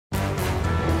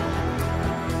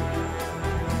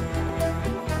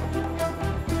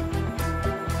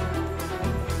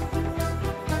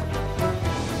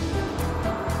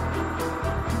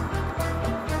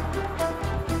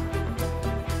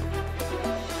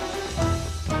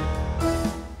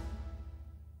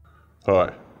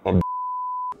Hi, I'm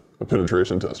a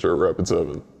penetration tester at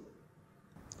Rapid7.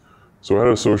 So I had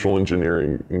a social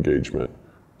engineering engagement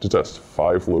to test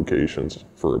 5 locations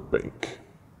for a bank.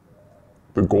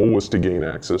 The goal was to gain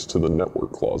access to the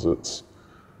network closets.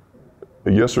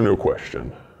 A yes or no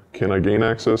question. Can I gain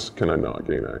access? Can I not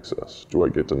gain access? Do I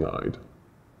get denied?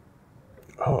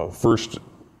 First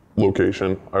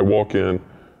location, I walk in,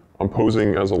 I'm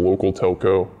posing as a local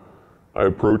telco. I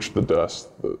approach the desk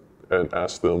and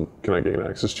ask them, can I gain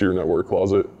access to your network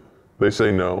closet? They say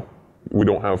no, we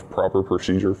don't have proper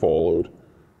procedure followed.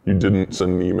 You didn't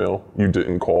send an email, you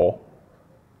didn't call.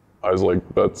 I was like,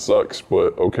 that sucks,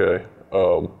 but okay.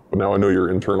 But now I know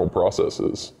your internal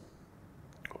processes.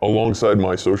 Alongside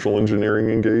my social engineering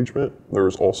engagement, there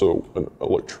was also an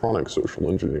electronic social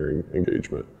engineering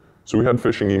engagement. So we had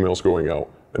phishing emails going out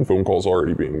and phone calls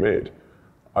already being made.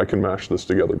 I can mash this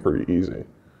together pretty easy.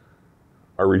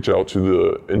 I reach out to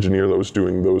the engineer that was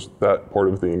doing that part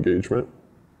of the engagement,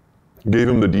 gave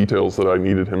him the details that I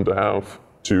needed him to have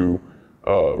to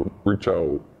reach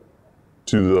out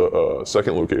to the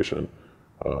second location.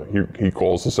 He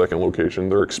calls the second location,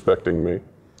 they're expecting me.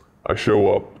 I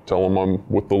show up, tell them I'm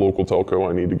with the local telco,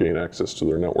 I need to gain access to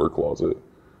their network closet.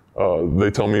 They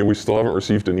tell me we still haven't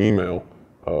received an email,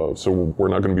 so we're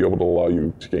not going to be able to allow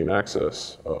you to gain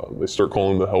access. They start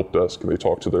calling the help desk and they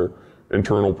talk to their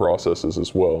internal processes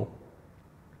as well.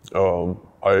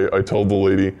 I tell the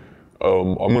lady,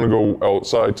 I'm going to go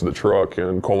outside to the truck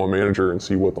and call my manager and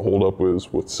see what the holdup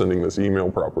is with sending this email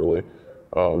properly.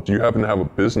 Do you happen to have a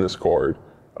business card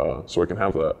so I can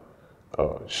have that?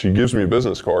 She gives me a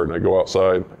business card and I go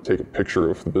outside, take a picture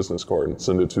of the business card and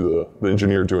send it to the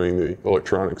engineer doing the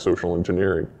electronic social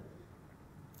engineering.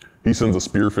 He sends a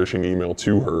spear phishing email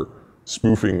to her,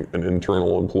 spoofing an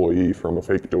internal employee from a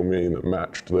fake domain that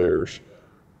matched theirs.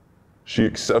 She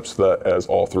accepts that as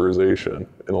authorization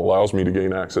and allows me to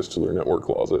gain access to their network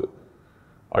closet.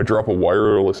 I drop a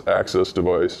wireless access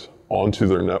device onto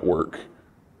their network,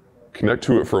 connect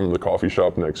to it from the coffee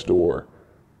shop next door,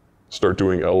 start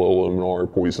doing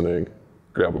LLMR poisoning,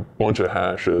 grab a bunch of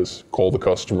hashes, call the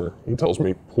customer. He tells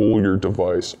me, pull your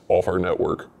device off our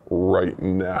network right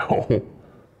now.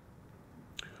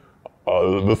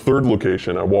 The third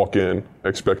location, I walk in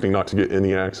expecting not to get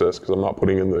any access because I'm not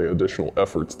putting in the additional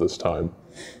efforts this time.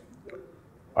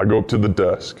 I go up to the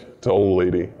desk, tell the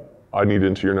lady, I need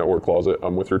into your network closet,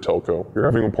 I'm with your telco. You're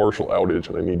having a partial outage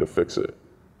and I need to fix it.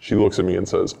 She looks at me and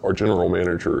says, our general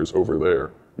manager is over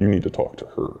there. You need to talk to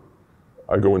her.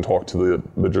 I go and talk to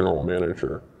the general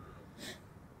manager.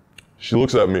 She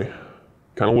looks at me,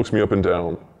 kind of looks me up and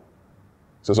down,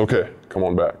 says, okay, come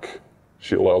on back.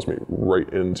 She allows me right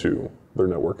into their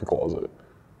network closet.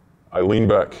 I lean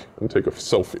back and take a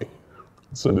selfie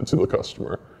and send it to the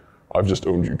customer. I've just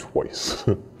owned you twice.